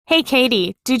Hey,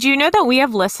 Katie, did you know that we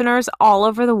have listeners all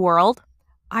over the world?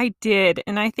 I did,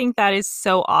 and I think that is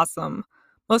so awesome.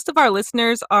 Most of our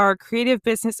listeners are creative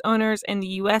business owners in the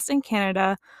US and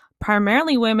Canada,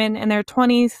 primarily women in their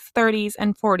 20s, 30s,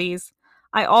 and 40s.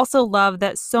 I also love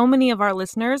that so many of our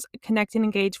listeners connect and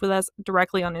engage with us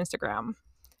directly on Instagram.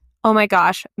 Oh my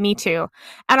gosh, me too.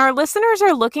 And our listeners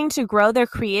are looking to grow their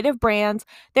creative brands,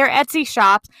 their Etsy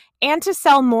shops, and to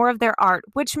sell more of their art,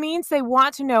 which means they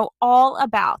want to know all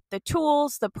about the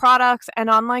tools, the products,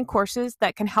 and online courses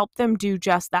that can help them do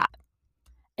just that.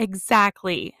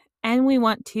 Exactly. And we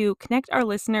want to connect our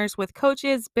listeners with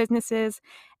coaches, businesses,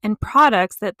 and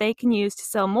products that they can use to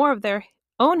sell more of their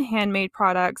own handmade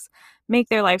products, make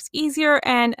their lives easier,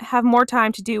 and have more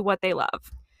time to do what they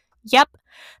love. Yep,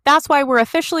 that's why we're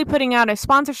officially putting out a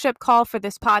sponsorship call for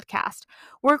this podcast.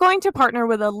 We're going to partner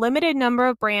with a limited number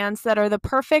of brands that are the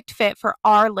perfect fit for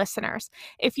our listeners.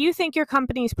 If you think your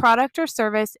company's product or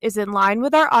service is in line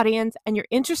with our audience and you're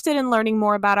interested in learning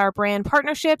more about our brand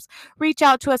partnerships, reach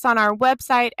out to us on our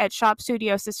website at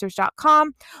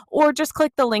shopstudiosisters.com or just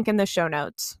click the link in the show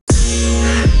notes.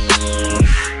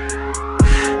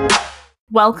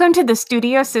 Welcome to the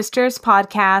Studio Sisters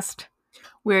podcast.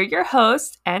 We're your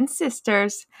hosts and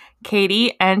sisters,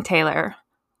 Katie and Taylor.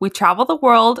 We travel the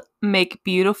world, make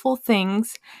beautiful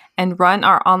things, and run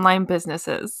our online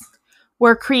businesses.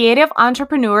 We're creative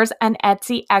entrepreneurs and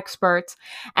Etsy experts,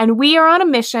 and we are on a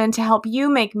mission to help you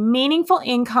make meaningful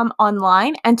income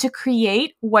online and to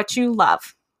create what you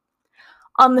love.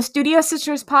 On the Studio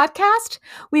Sisters podcast,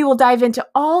 we will dive into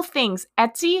all things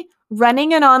Etsy,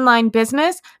 running an online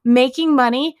business, making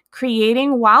money,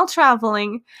 creating while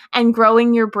traveling, and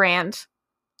growing your brand.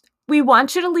 We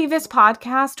want you to leave this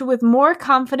podcast with more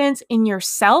confidence in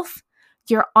yourself,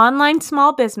 your online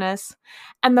small business,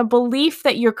 and the belief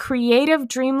that your creative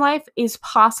dream life is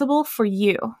possible for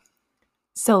you.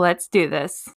 So let's do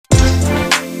this.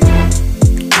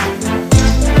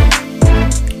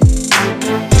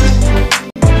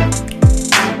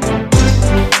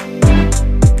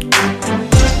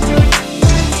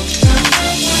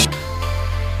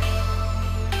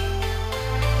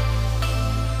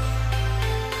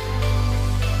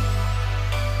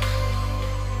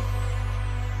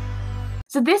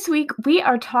 So this week, we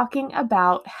are talking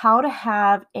about how to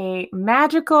have a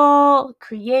magical,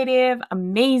 creative,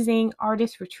 amazing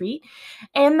artist retreat,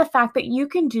 and the fact that you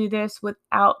can do this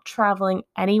without traveling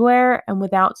anywhere and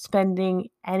without spending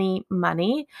any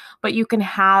money, but you can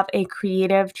have a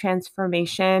creative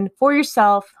transformation for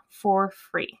yourself for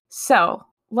free. So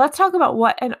let's talk about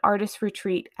what an artist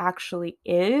retreat actually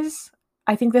is.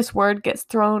 I think this word gets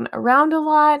thrown around a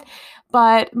lot,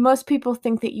 but most people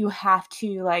think that you have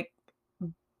to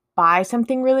buy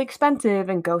something really expensive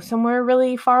and go somewhere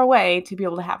really far away to be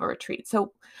able to have a retreat.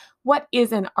 So what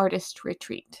is an artist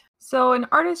retreat? So an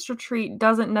artist retreat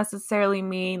doesn't necessarily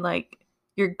mean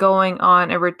you're going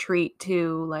on a retreat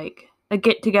to a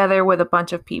get together with a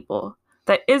bunch of people.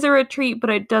 That is a retreat, but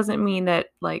it doesn't mean that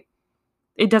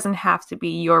it doesn't have to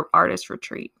be your artist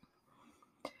retreat.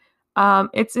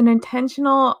 It's an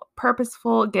intentional,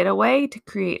 purposeful getaway to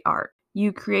create art.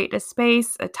 You create a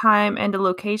space, a time, and a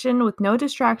location with no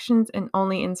distractions and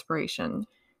only inspiration.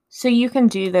 So you can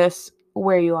do this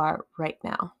where you are right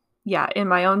now. Yeah, in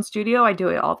my own studio, I do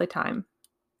it all the time.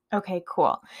 Okay,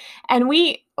 cool. And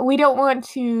we don't want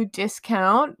to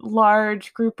discount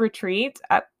large group retreats.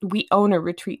 We own a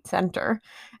retreat center.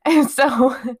 And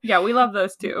so yeah, we love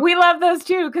those too. We love those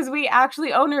too because we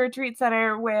actually own a retreat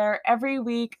center where every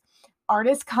week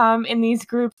artists come in these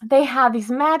groups. They have these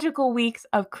magical weeks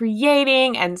of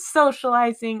creating and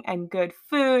socializing and good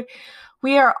food.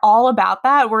 We are all about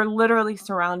that. We're literally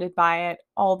surrounded by it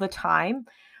all the time.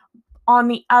 On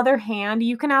the other hand,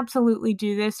 you can absolutely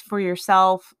do this for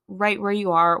yourself right where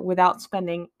you are without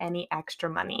spending any extra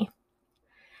money.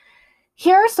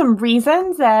 Here are some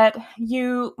reasons that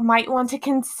you might want to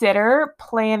consider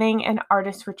planning an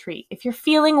artist retreat. If you're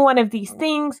feeling one of these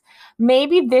things,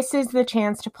 maybe this is the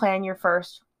chance to plan your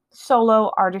first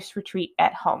solo artist retreat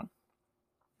at home.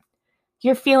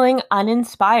 You're feeling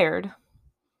uninspired.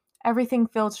 Everything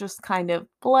feels just kind of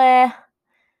bleh.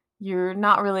 You're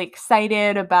not really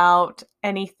excited about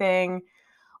anything,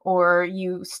 or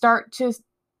you start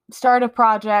a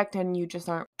project and you just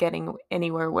aren't getting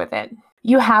anywhere with it.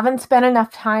 You haven't spent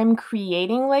enough time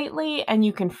creating lately and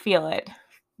you can feel it.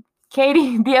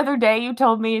 Katie, the other day you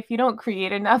told me if you don't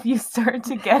create enough, you start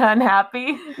to get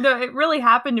unhappy. No, it really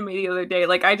happened to me the other day.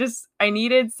 I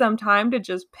needed some time to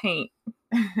just paint.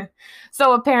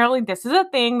 So apparently this is a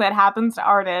thing that happens to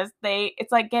artists.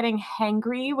 It's like getting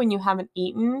hangry when you haven't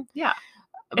eaten. Yeah.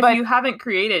 If you haven't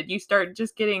created, you start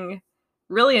just getting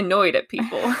really annoyed at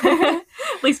people.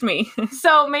 At least me.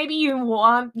 So maybe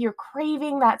you're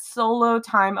craving that solo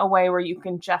time away where you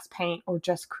can just paint or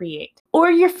just create. Or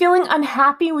you're feeling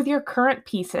unhappy with your current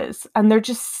pieces and they're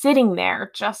just sitting there,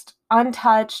 just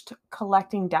untouched,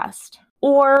 collecting dust.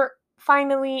 Or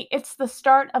finally, it's the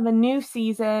start of a new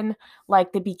season,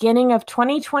 like the beginning of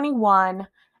 2021,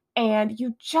 and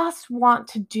you just want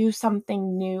to do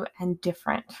something new and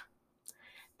different.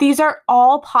 These are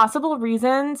all possible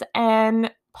reasons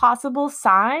and possible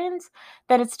signs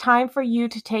that it's time for you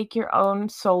to take your own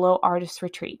solo artist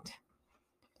retreat.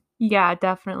 Yeah,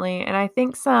 definitely. And I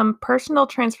think some personal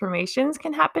transformations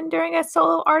can happen during a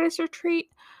solo artist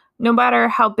retreat, no matter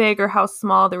how big or how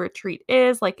small the retreat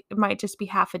is. Like it might just be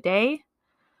half a day.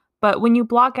 But when you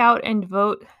block out and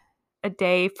devote a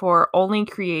day for only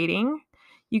creating,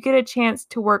 you get a chance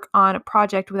to work on a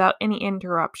project without any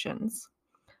interruptions.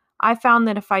 I found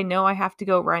that if I know I have to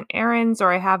go run errands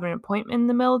or I have an appointment in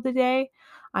the middle of the day,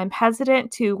 I'm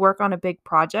hesitant to work on a big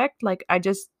project. Like I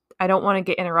don't want to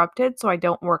get interrupted, so I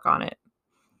don't work on it.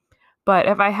 But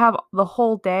if I have the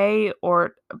whole day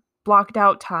or blocked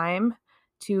out time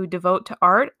to devote to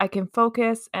art, I can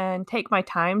focus and take my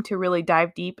time to really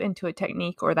dive deep into a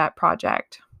technique or that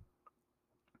project.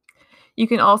 You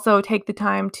can also take the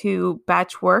time to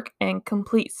batch work and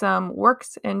complete some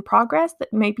works in progress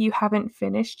that maybe you haven't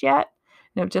finished yet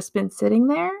and have just been sitting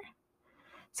there.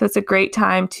 So it's a great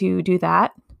time to do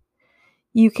that.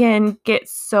 You can get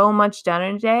so much done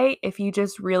in a day if you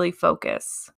just really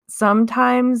focus.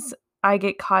 Sometimes I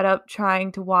get caught up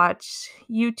trying to watch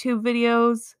YouTube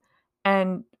videos,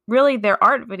 and really they're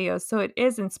art videos, so it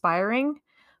is inspiring,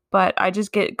 but I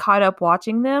just get caught up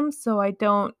watching them, so I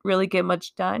don't really get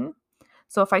much done.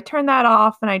 So if I turn that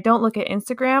off and I don't look at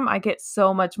Instagram, I get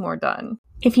so much more done.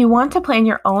 If you want to plan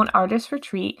your own artist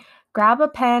retreat, grab a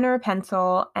pen or a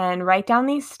pencil and write down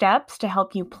these steps to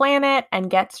help you plan it and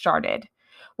get started.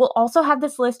 We'll also have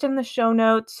this list in the show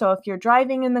notes, so if you're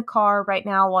driving in the car right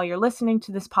now while you're listening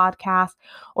to this podcast,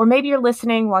 or maybe you're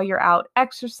listening while you're out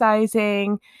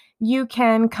exercising, you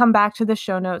can come back to the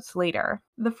show notes later.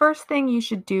 The first thing you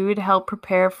should do to help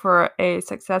prepare for a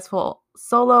successful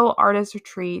solo artist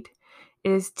retreat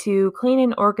is to clean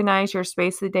and organize your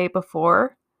space the day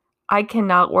before. I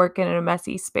cannot work in a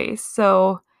messy space,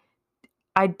 so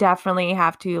I definitely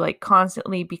have to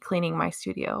constantly be cleaning my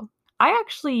studio. I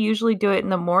actually usually do it in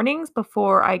the mornings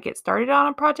before I get started on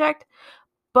a project,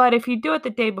 but if you do it the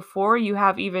day before, you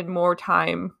have even more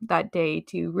time that day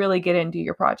to really get into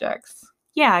your projects.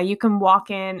 Yeah, you can walk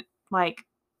in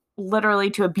literally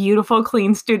to a beautiful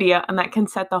clean studio, and that can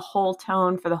set the whole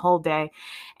tone for the whole day.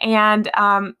 And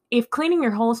if cleaning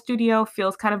your whole studio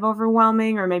feels kind of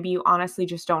overwhelming, or maybe you honestly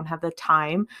just don't have the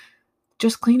time,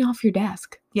 just clean off your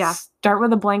desk. Yeah. Start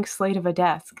with a blank slate of a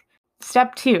desk.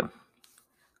 Step 2,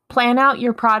 plan out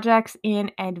your projects in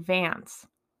advance.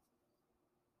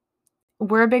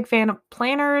 We're a big fan of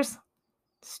planners,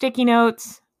 sticky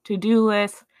notes, to-do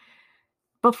lists.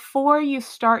 Before you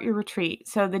start your retreat,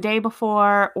 so the day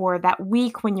before or that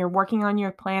week when you're working on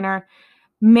your planner,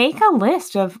 make a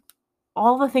list of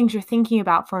all the things you're thinking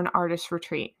about for an artist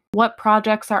retreat. What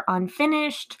projects are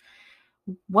unfinished?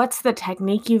 What's the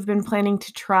technique you've been planning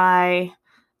to try?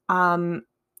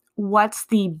 What's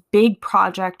the big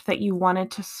project that you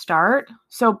wanted to start?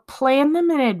 So plan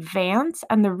them in advance.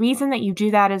 And the reason that you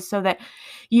do that is so that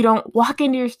you don't walk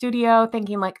into your studio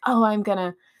thinking oh, I'm going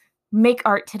to make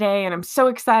art today and I'm so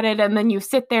excited, and then you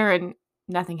sit there and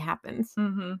nothing happens.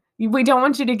 Mm-hmm. We don't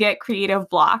want you to get creative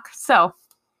block. So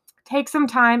take some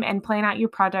time and plan out your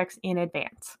projects in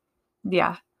advance.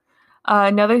 Yeah.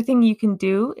 Another thing you can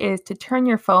do is to turn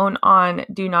your phone on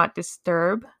Do Not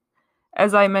Disturb.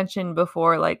 As I mentioned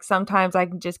before, sometimes I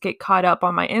can just get caught up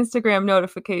on my Instagram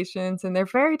notifications and they're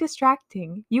very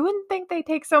distracting. You wouldn't think they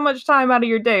take so much time out of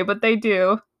your day, but they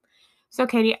do. So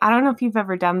Katie, I don't know if you've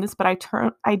ever done this, but I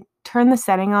turn the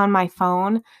setting on my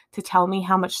phone to tell me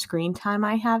how much screen time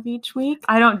I have each week.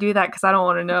 I don't do that because I don't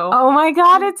want to know. Oh my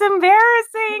God, it's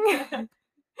embarrassing.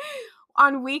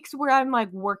 On weeks where I'm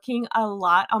working a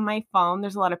lot on my phone,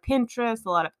 there's a lot of Pinterest, a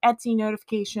lot of Etsy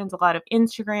notifications, a lot of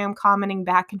Instagram commenting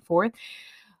back and forth.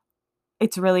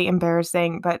 It's really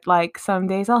embarrassing, but some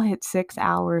days I'll hit 6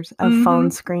 hours of phone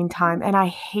screen time, and I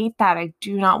hate that. I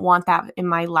do not want that in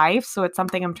my life, so it's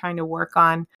something I'm trying to work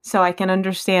on so I can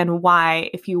understand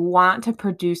why, if you want to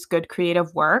produce good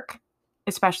creative work,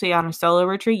 especially on a solo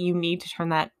retreat, you need to turn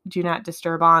that Do Not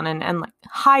Disturb on and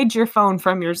hide your phone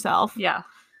from yourself. Yeah.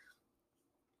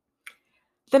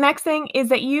 The next thing is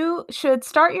that you should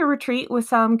start your retreat with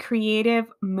some creative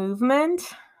movement.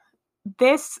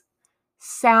 This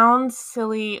sounds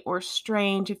silly or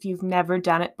strange if you've never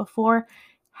done it before.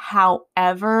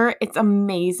 However, it's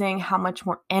amazing how much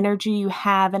more energy you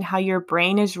have and how your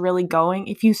brain is really going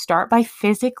if you start by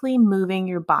physically moving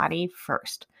your body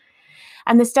first.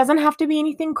 And this doesn't have to be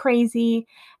anything crazy,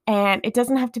 and it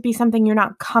doesn't have to be something you're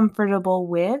not comfortable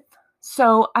with.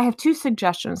 So, I have two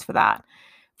suggestions for that.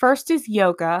 First is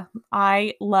yoga.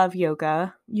 I love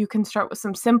yoga. You can start with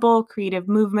some simple creative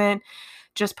movement,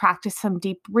 just practice some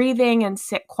deep breathing and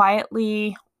sit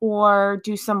quietly, or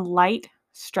do some light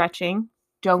stretching.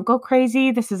 Don't go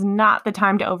crazy. This is not the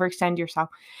time to overextend yourself.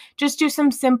 Just do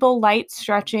some simple light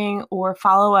stretching or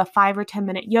follow a 5 or 10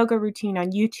 minute yoga routine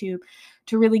on YouTube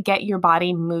to really get your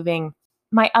body moving.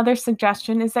 My other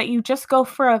suggestion is that you just go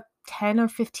for a 10 or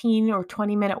 15 or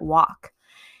 20-minute walk.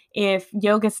 If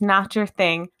yoga's not your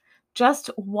thing, just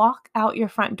walk out your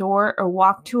front door or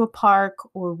walk to a park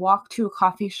or walk to a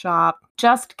coffee shop.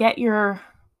 Just get your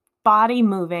body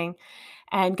moving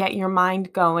and get your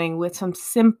mind going with some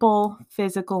simple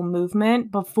physical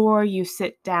movement before you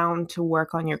sit down to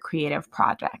work on your creative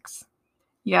projects.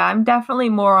 Yeah, I'm definitely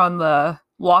more on the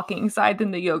walking side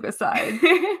than the yoga side.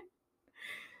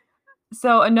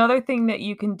 So another thing that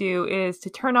you can do is to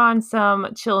turn on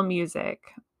some chill music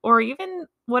or even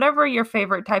whatever your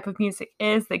favorite type of music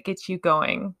is that gets you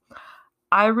going.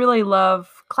 I really love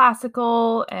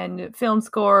classical and film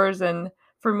scores, and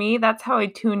for me, that's how I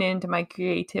tune into my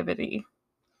creativity.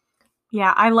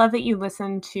 Yeah, I love that you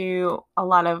listen to a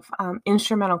lot of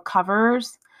instrumental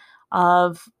covers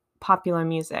of popular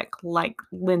music, like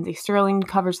Lindsey Sterling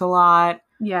covers a lot.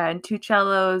 Yeah, and two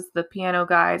cellos, the piano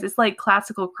guys. It's like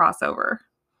classical crossover.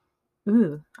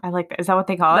 Ooh, I like that. Is that what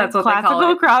they call That's it? what they call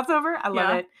Classical it. crossover? I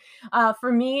love Yeah. it.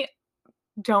 For me,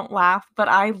 don't laugh, but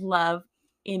I love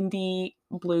indie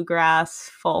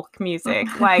bluegrass folk music,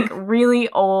 like really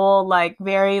old, like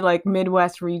very like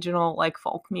Midwest regional like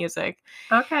folk music.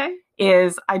 Okay.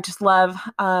 I just love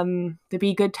the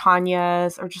Be Good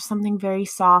Tanyas or just something very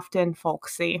soft and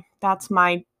folksy. That's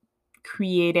my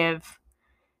creative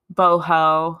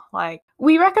boho. Like,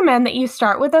 we recommend that you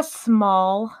start with a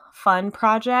small fun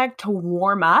project to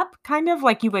warm up, kind of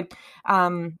like you would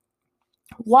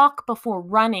walk before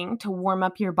running to warm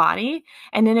up your body.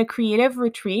 And in a creative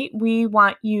retreat, we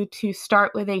want you to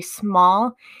start with a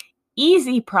small,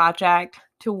 easy project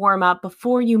to warm up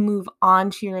before you move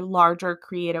on to your larger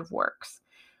creative works.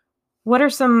 What are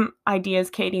some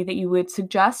ideas, Katie, that you would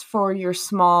suggest for your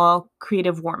small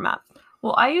creative warm up?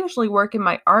 Well, I usually work in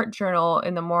my art journal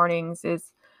in the mornings.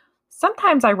 Is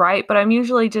sometimes I write, but I'm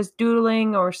usually just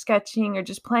doodling or sketching or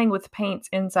just playing with paints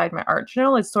inside my art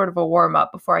journal. It's sort of a warm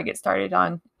up before I get started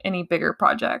on any bigger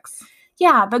projects.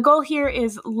 Yeah, the goal here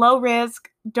is low risk.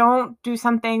 Don't do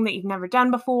something that you've never done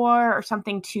before or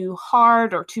something too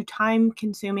hard or too time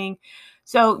consuming.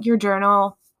 So your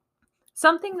journal,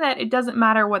 Something that it doesn't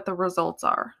matter what the results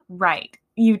are. right.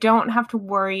 You don't have to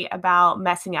worry about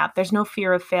messing up. There's no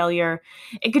fear of failure.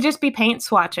 It could just be paint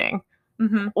swatching.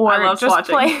 Or I love just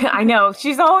swatching. I know,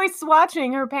 she's always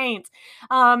swatching her paints.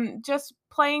 Just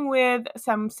playing with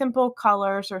some simple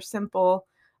colors or simple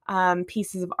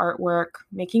pieces of artwork,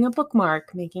 making a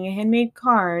bookmark, making a handmade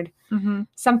card,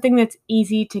 something that's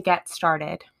easy to get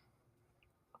started.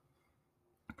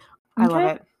 I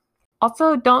love it.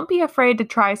 Also, don't be afraid to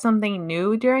try something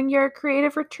new during your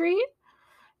creative retreat.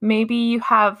 Maybe you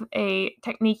have a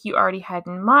technique you already had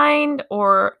in mind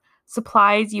or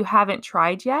supplies you haven't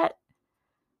tried yet.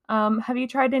 Have you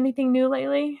tried anything new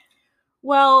lately?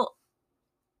 Well,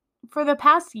 for the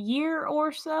past year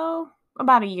or so,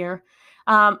 about a year,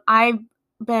 I've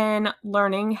been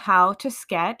learning how to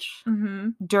sketch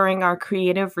during our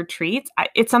creative retreats.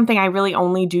 It's something I really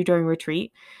only do during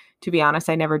retreat. To be honest,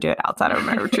 I never do it outside of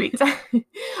my retreats.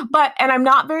 And I'm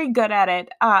not very good at it.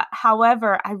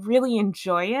 However, I really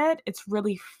enjoy it. It's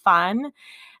really fun.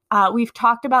 We've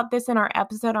talked about this in our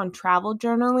episode on travel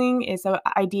journaling, is an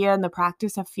idea and the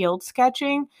practice of field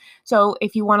sketching. So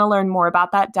if you want to learn more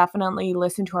about that, definitely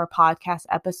listen to our podcast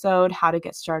episode, How to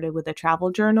Get Started with a Travel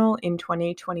Journal in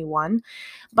 2021.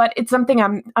 But it's something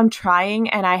I'm trying,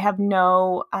 and I have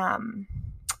no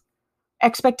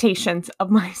expectations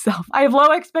of myself. I have low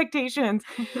expectations,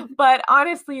 but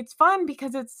honestly, it's fun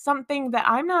because it's something that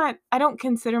I don't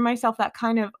consider myself that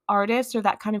kind of artist or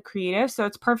that kind of creative. So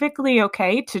it's perfectly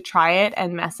okay to try it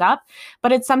and mess up,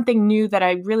 but it's something new that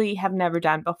I really have never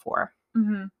done before.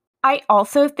 I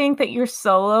also think that your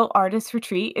solo artist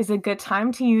retreat is a good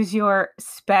time to use your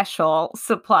special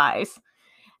supplies.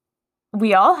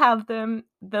 We all have them.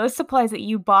 Those supplies that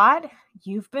you bought,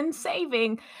 you've been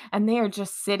saving, and they are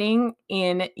just sitting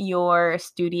in your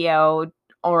studio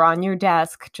or on your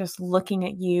desk just looking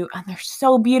at you, and they're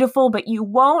so beautiful, but you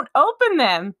won't open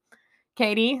them.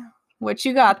 Katie, what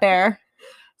you got there?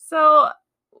 So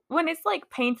when it's like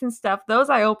paints and stuff, those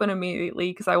I open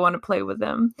immediately because I want to play with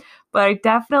them. But I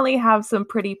definitely have some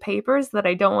pretty papers that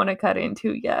I don't want to cut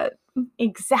into yet.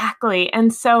 Exactly.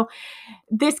 And so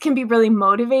this can be really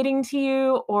motivating to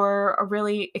you or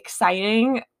really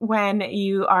exciting when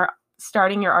you are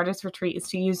starting your artist retreat, is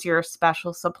to use your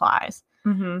special supplies.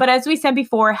 Mm-hmm. But as we said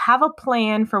before, have a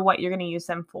plan for what you're going to use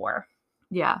them for.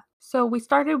 Yeah. So we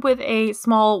started with a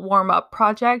small warm-up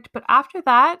project, but after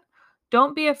that,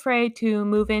 don't be afraid to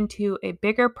move into a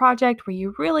bigger project where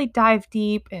you really dive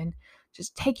deep and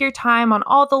just take your time on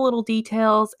all the little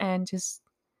details and just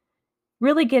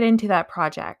really get into that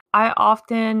project. I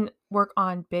often work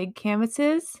on big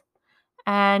canvases,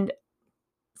 and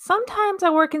sometimes I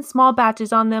work in small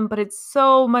batches on them, but it's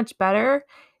so much better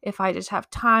if I just have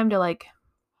time to like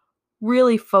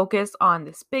really focus on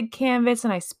this big canvas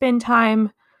and I spend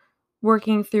time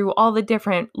working through all the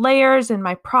different layers and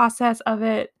my process of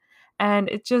it. And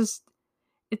it's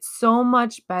so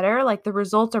much better. Like the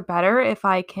results are better if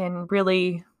I can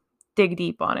really dig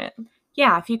deep on it.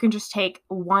 Yeah, if you can just take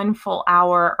 1 full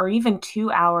hour or even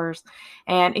 2 hours,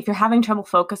 and if you're having trouble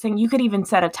focusing, you could even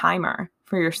set a timer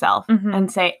for yourself and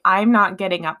say, I'm not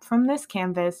getting up from this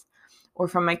canvas or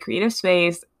from my creative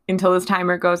space until this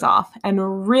timer goes off,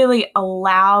 and really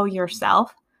allow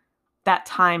yourself that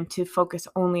time to focus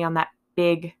only on that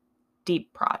big,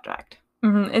 deep project.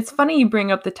 It's funny you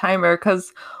bring up the timer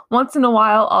because once in a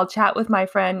while I'll chat with my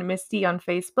friend Misty on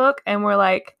Facebook and we're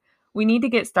like, we need to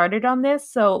get started on this,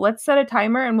 so let's set a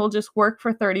timer and we'll just work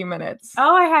for 30 minutes.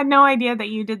 Oh, I had no idea that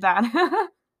you did that.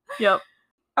 Yep.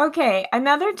 Okay,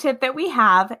 another tip that we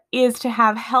have is to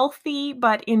have healthy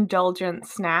but indulgent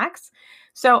snacks.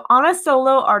 So on a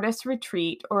solo artist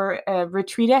retreat or a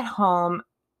retreat at home,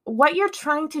 what you're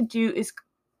trying to do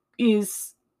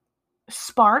is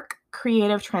spark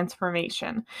creative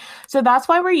transformation. So that's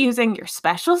why we're using your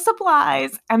special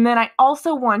supplies. And then I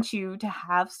also want you to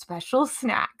have special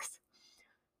snacks.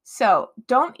 So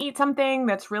don't eat something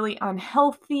that's really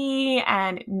unhealthy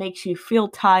and makes you feel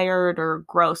tired or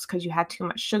gross because you had too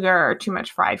much sugar or too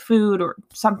much fried food or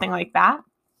something like that.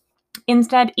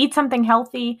 Instead, eat something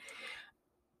healthy,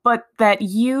 but that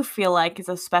you feel like is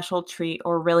a special treat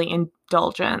or really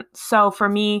indulgent. So for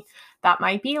me, that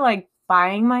might be like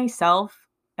buying myself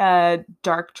a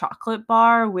dark chocolate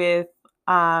bar with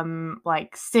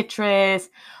like citrus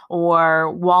or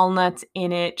walnuts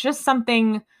in it, just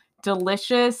something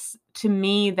delicious to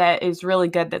me that is really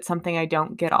good. That's something I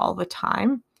don't get all the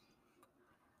time.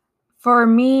 For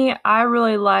me, I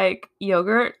really like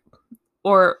yogurt,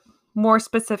 or more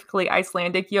specifically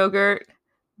Icelandic yogurt.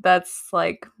 That's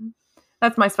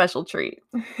my special treat.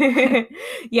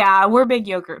 Yeah, we're big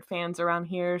yogurt fans around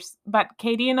here, but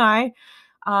Katie and I,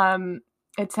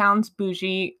 it sounds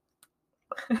bougie,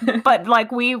 but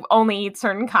like we only eat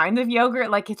certain kinds of yogurt.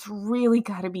 Like it's really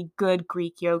got to be good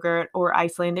Greek yogurt or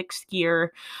Icelandic skyr.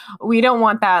 We don't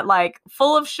want that like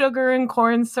full of sugar and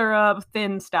corn syrup,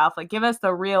 thin stuff. Like give us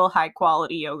the real high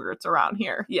quality yogurts around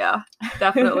here. Yeah,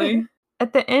 definitely.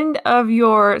 At the end of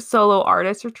your solo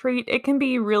artist retreat, it can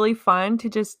be really fun to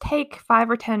just take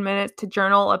 5 or 10 minutes to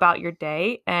journal about your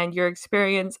day and your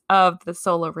experience of the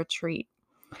solo retreat.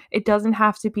 It doesn't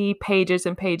have to be pages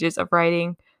and pages of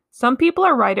writing. Some people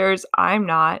are writers. I'm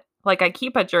not. Like, I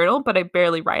keep a journal, but I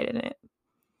barely write in it.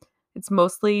 It's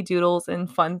mostly doodles and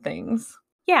fun things.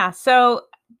 Yeah. So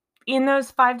in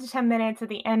those 5 to 10 minutes at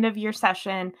the end of your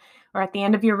session or at the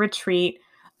end of your retreat,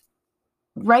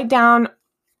 write down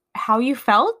how you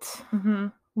felt,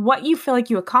 what you feel like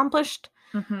you accomplished,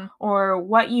 or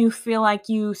what you feel like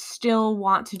you still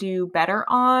want to do better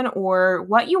on, or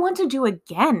what you want to do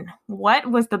again. What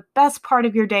was the best part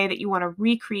of your day that you want to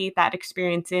recreate that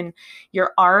experience in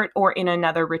your art or in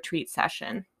another retreat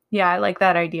session? Yeah, I like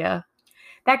that idea.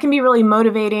 That can be really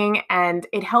motivating, and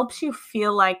it helps you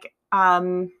feel like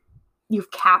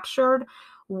you've captured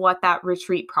what that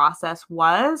retreat process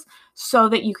was so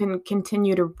that you can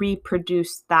continue to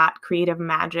reproduce that creative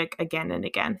magic again and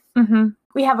again.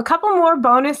 We have a couple more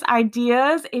bonus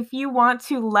ideas if you want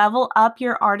to level up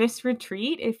your artist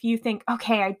retreat. If you think,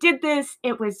 okay, I did this,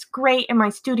 it was great in my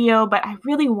studio, but I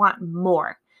really want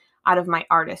more out of my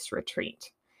artist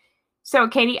retreat. So,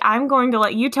 Katie, I'm going to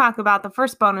let you talk about the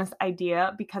first bonus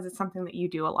idea because it's something that you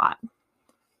do a lot.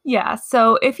 Yeah,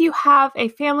 so if you have a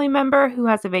family member who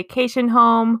has a vacation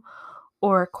home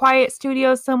or a quiet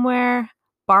studio somewhere,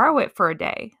 borrow it for a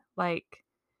day. Like,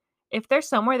 if there's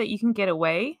somewhere that you can get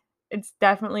away, it's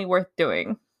definitely worth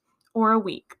doing. Or a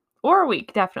week. or a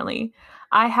week, definitely.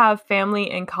 I have family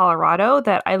in Colorado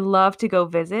that I love to go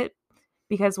visit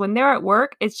because when they're at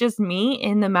work, it's just me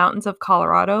in the mountains of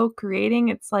Colorado creating.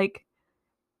 It's like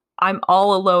I'm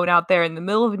all alone out there in the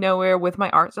middle of nowhere with my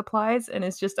art supplies, and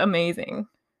it's just amazing.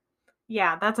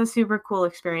 Yeah, that's a super cool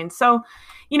experience. So,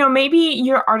 maybe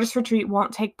your artist retreat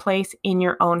won't take place in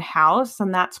your own house,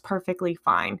 and that's perfectly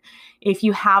fine. If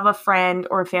you have a friend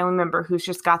or a family member who's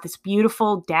just got this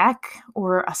beautiful deck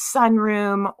or a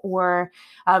sunroom or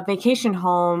a vacation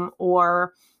home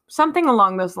or something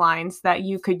along those lines that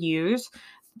you could use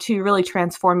to really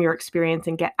transform your experience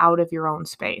and get out of your own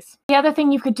space. The other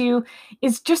thing you could do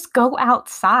is just go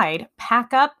outside,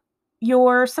 pack up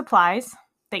your supplies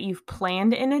that you've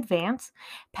planned in advance.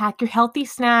 Pack your healthy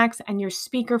snacks and your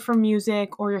speaker for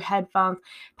music or your headphones.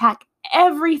 Pack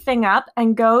everything up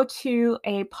and go to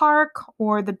a park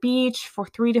or the beach for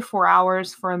 3 to 4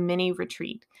 hours for a mini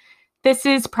retreat. This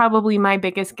is probably my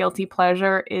biggest guilty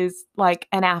pleasure, is like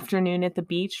an afternoon at the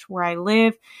beach where I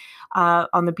live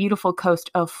on the beautiful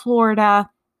coast of Florida.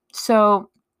 So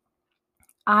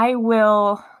I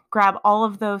will grab all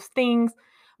of those things.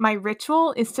 My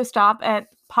ritual is to stop at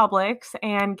Publix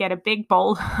and get a big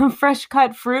bowl of fresh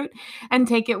cut fruit and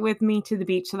take it with me to the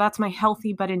beach. So that's my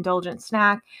healthy but indulgent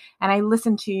snack. And I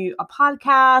listen to a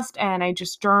podcast and I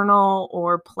just journal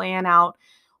or plan out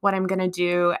what I'm going to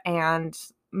do and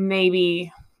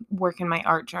maybe work in my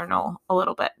art journal a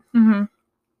little bit. Mm-hmm.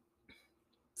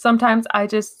 Sometimes I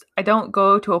don't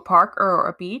go to a park or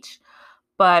a beach,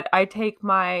 but I take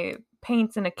my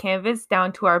paints and a canvas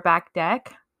down to our back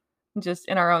deck, just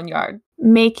in our own yard.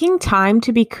 Making time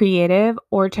to be creative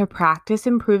or to practice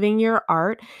improving your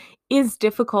art is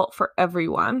difficult for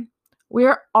everyone.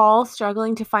 We're all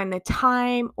struggling to find the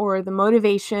time or the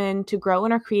motivation to grow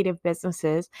in our creative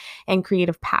businesses and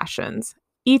creative passions.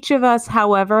 Each of us,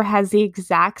 however, has the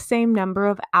exact same number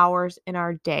of hours in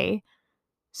our day.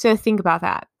 So think about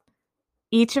that.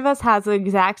 Each of us has the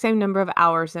exact same number of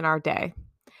hours in our day.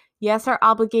 Yes, our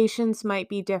obligations might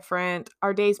be different.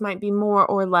 Our days might be more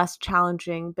or less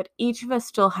challenging, but each of us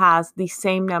still has the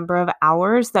same number of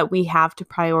hours that we have to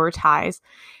prioritize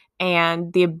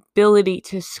and the ability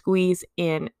to squeeze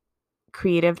in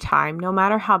creative time, no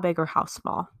matter how big or how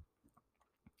small.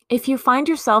 If you find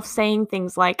yourself saying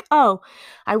things like, oh,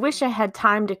 I wish I had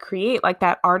time to create like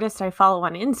that artist I follow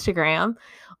on Instagram,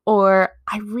 or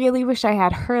I really wish I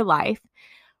had her life,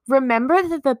 remember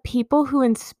that the people who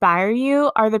inspire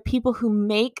you are the people who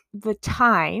make the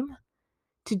time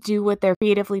to do what they're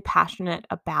creatively passionate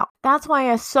about. That's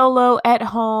why a solo at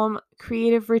home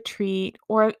creative retreat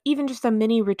or even just a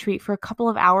mini retreat for a couple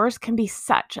of hours can be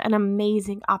such an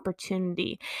amazing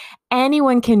opportunity.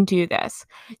 Anyone can do this.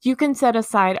 You can set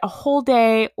aside a whole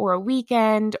day or a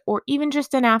weekend or even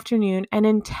just an afternoon and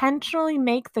intentionally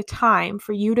make the time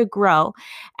for you to grow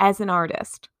as an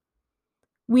artist.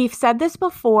 We've said this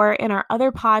before in our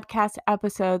other podcast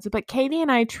episodes, but Katie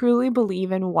and I truly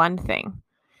believe in one thing.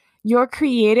 Your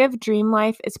creative dream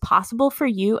life is possible for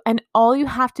you, and all you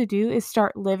have to do is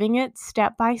start living it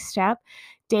step by step,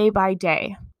 day by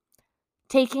day.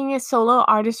 Taking a solo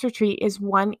artist retreat is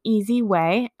one easy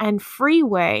way and free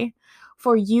way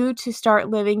for you to start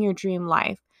living your dream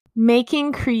life.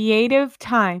 Making creative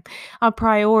time a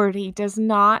priority does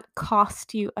not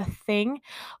cost you a thing,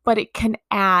 but it can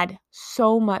add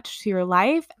so much to your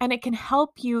life and it can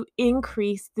help you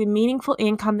increase the meaningful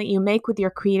income that you make with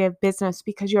your creative business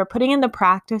because you're putting in the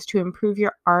practice to improve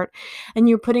your art and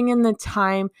you're putting in the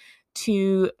time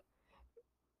to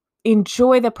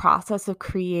enjoy the process of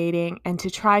creating and to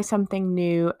try something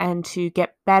new and to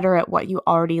get better at what you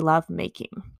already love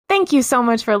making. Thank you so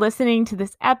much for listening to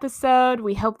this episode.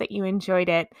 We hope that you enjoyed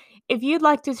it. If you'd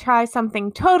like to try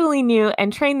something totally new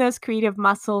and train those creative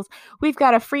muscles, we've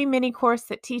got a free mini course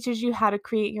that teaches you how to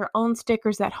create your own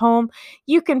stickers at home.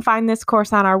 You can find this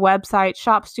course on our website,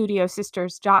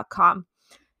 shopstudiosisters.com.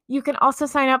 You can also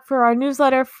sign up for our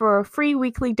newsletter for a free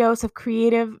weekly dose of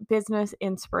creative business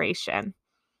inspiration.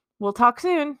 We'll talk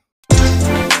soon.